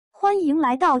欢迎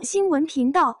来到新闻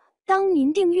频道。当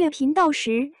您订阅频道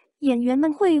时，演员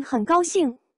们会很高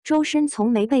兴。周深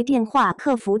从没被电话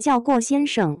客服叫过先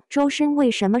生。周深为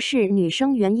什么是女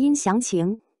声原因详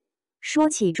情。说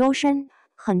起周深，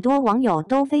很多网友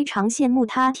都非常羡慕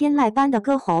他天籁般的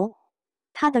歌喉，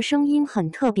他的声音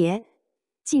很特别。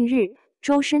近日，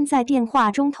周深在电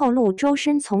话中透露，周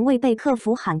深从未被客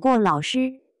服喊过老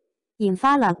师，引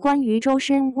发了关于周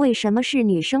深为什么是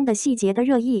女生的细节的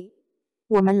热议。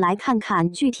我们来看看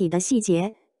具体的细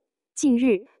节。近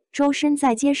日，周深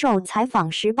在接受采访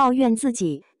时抱怨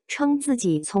称自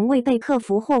己从未被客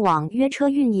服或网约车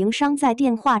运营商在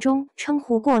电话中称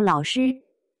呼过老师，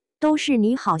都是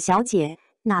你好小姐，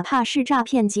哪怕是诈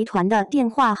骗集团的电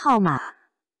话号码。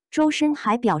周深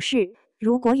还表示，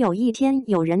如果有一天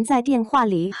有人在电话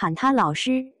里喊他老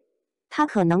师，他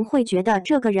可能会觉得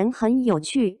这个人很有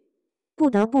趣。不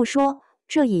得不说，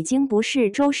这已经不是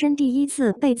周深第一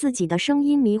次被自己的声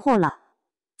音迷惑了。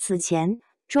此前，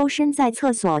周深在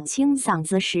厕所清嗓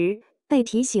子时被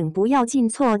提醒不要进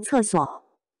错厕所。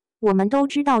我们都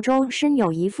知道周深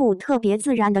有一副特别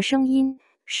自然的声音，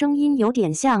声音有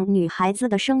点像女孩子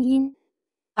的声音。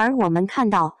而我们看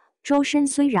到，周深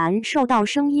虽然受到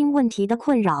声音问题的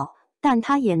困扰，但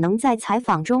他也能在采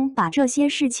访中把这些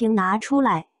事情拿出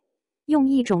来，用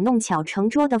一种弄巧成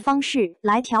拙的方式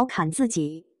来调侃自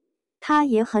己。他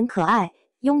也很可爱，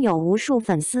拥有无数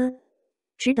粉丝。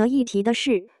值得一提的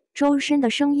是，周深的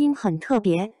声音很特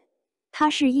别，它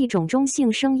是一种中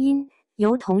性声音，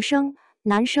由童声、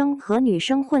男声和女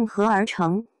声混合而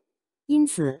成。因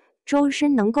此，周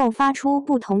深能够发出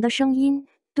不同的声音，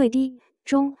对低、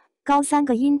中、高3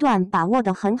个音段把握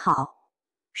得很好，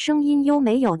声音优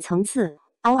美有层次，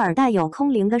偶尔带有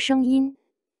空灵的声音。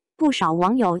不少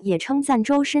网友也称赞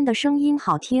周深的声音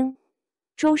好听。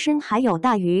周深还有《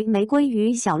大鱼》《玫瑰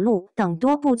与小鹿》等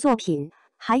多部作品，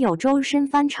还有周深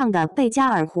翻唱的《贝加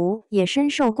尔湖》也深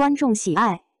受观众喜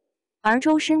爱。而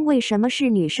周深为什么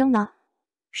是女生呢？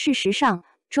事实上，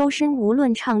周深无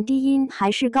论唱低音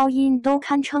还是高音都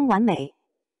堪称完美。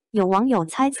有网友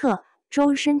猜测，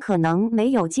周深可能没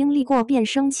有经历过变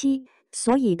声期，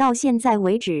所以到现在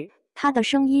为止，他的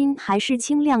声音还是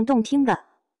清亮动听的。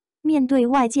面对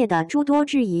外界的诸多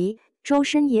质疑，周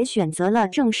深也选择了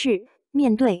正视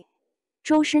面对。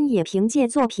周深也凭借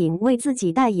作品为自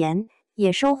己代言，也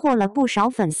收获了不少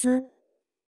粉丝。